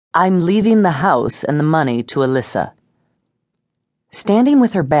I'm leaving the house and the money to Alyssa. Standing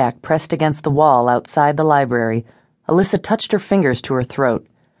with her back pressed against the wall outside the library, Alyssa touched her fingers to her throat.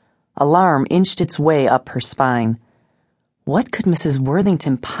 Alarm inched its way up her spine. What could Mrs.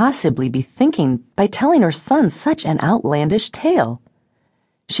 Worthington possibly be thinking by telling her son such an outlandish tale?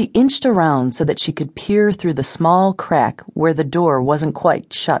 She inched around so that she could peer through the small crack where the door wasn't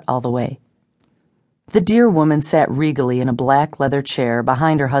quite shut all the way. The dear woman sat regally in a black leather chair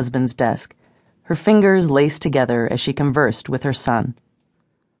behind her husband's desk, her fingers laced together as she conversed with her son.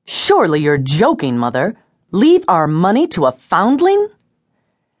 "Surely you're joking, Mother. Leave our money to a foundling?"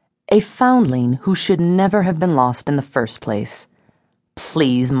 A foundling who should never have been lost in the first place.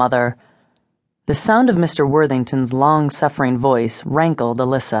 "Please, Mother." The sound of Mr. Worthington's long-suffering voice rankled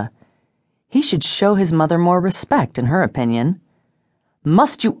Alyssa. He should show his mother more respect, in her opinion.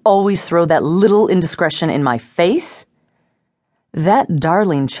 "Must you always throw that little indiscretion in my face?" That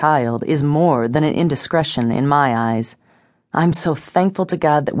darling child is more than an indiscretion in my eyes. I'm so thankful to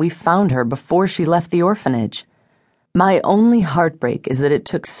God that we found her before she left the orphanage. My only heartbreak is that it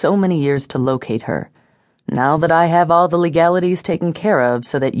took so many years to locate her. Now that I have all the legalities taken care of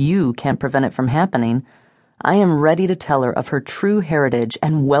so that you can't prevent it from happening, I am ready to tell her of her true heritage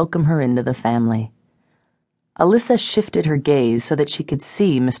and welcome her into the family. Alyssa shifted her gaze so that she could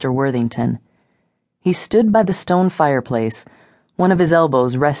see Mr. Worthington. He stood by the stone fireplace, one of his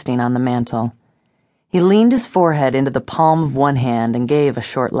elbows resting on the mantel. He leaned his forehead into the palm of one hand and gave a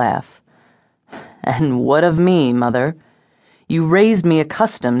short laugh. "And what of me, Mother? You raised me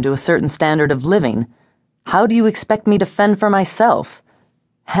accustomed to a certain standard of living. How do you expect me to fend for myself?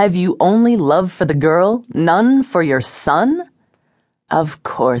 Have you only love for the girl, none for your son?" "Of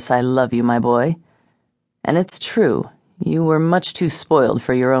course I love you, my boy. And it's true, you were much too spoiled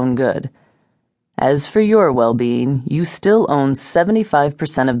for your own good. As for your well-being, you still own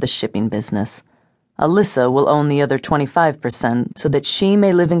 75% of the shipping business. Alyssa will own the other 25% so that she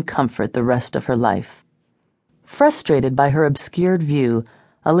may live in comfort the rest of her life." Frustrated by her obscured view,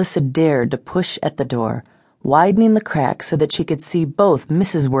 Alyssa dared to push at the door, widening the crack so that she could see both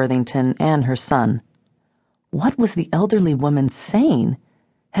Mrs. Worthington and her son. What was the elderly woman saying?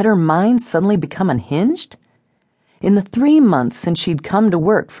 Had her mind suddenly become unhinged? In the 3 months since she'd come to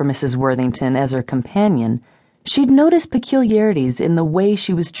work for Mrs. Worthington as her companion, she'd noticed peculiarities in the way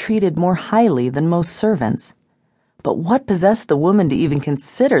she was treated more highly than most servants. But what possessed the woman to even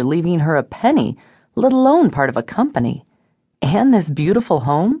consider leaving her a penny, let alone part of a company? And this beautiful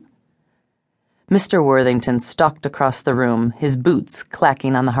home? Mr. Worthington stalked across the room, his boots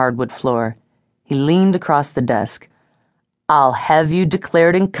clacking on the hardwood floor. He leaned across the desk. "I'll have you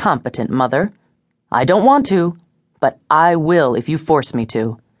declared incompetent, Mother. I don't want to, but I will if you force me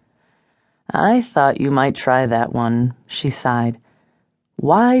to." "I thought you might try that one," she sighed.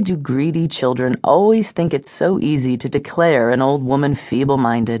 "Why do greedy children always think it's so easy to declare an old woman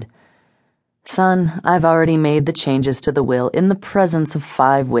feeble-minded? Son, I've already made the changes to the will in the presence of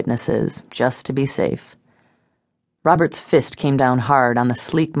 5 witnesses, just to be safe." Robert's fist came down hard on the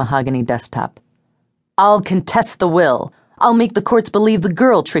sleek mahogany desktop. "I'll contest the will. I'll make the courts believe the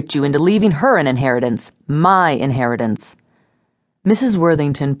girl tricked you into leaving her an inheritance, my inheritance." Mrs.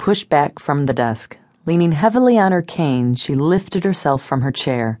 Worthington pushed back from the desk. Leaning heavily on her cane, she lifted herself from her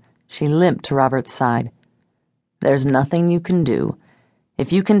chair. She limped to Robert's side. "There's nothing you can do.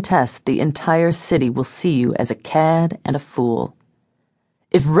 If you contest, the entire city will see you as a cad and a fool."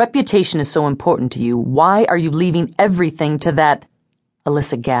 "If reputation is so important to you, why are you leaving everything to that—"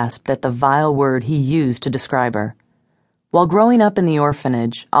 Alyssa gasped at the vile word he used to describe her. While growing up in the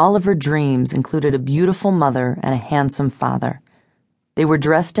orphanage, all of her dreams included a beautiful mother and a handsome father. They were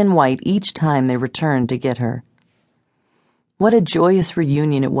dressed in white each time they returned to get her. What a joyous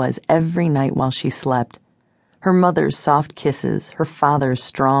reunion it was every night while she slept. Her mother's soft kisses, her father's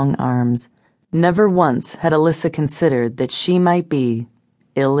strong arms. Never once had Alyssa considered that she might be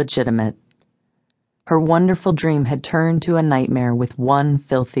illegitimate. Her wonderful dream had turned to a nightmare with one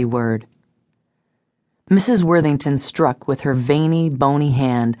filthy word. Mrs. Worthington struck with her veiny, bony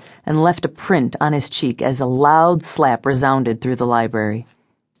hand and left a print on his cheek as a loud slap resounded through the library.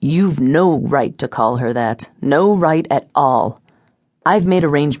 "You've no right to call her that. No right at all. I've made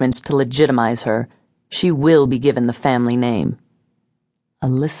arrangements to legitimize her. She will be given the family name."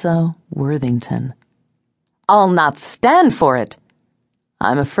 Alyssa Worthington. "I'll not stand for it."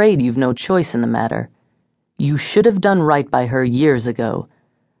 "I'm afraid you've no choice in the matter. You should have done right by her years ago.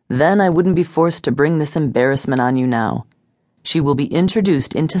 Then I wouldn't be forced to bring this embarrassment on you now. She will be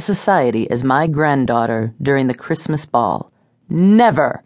introduced into society as my granddaughter during the Christmas ball." "Never!"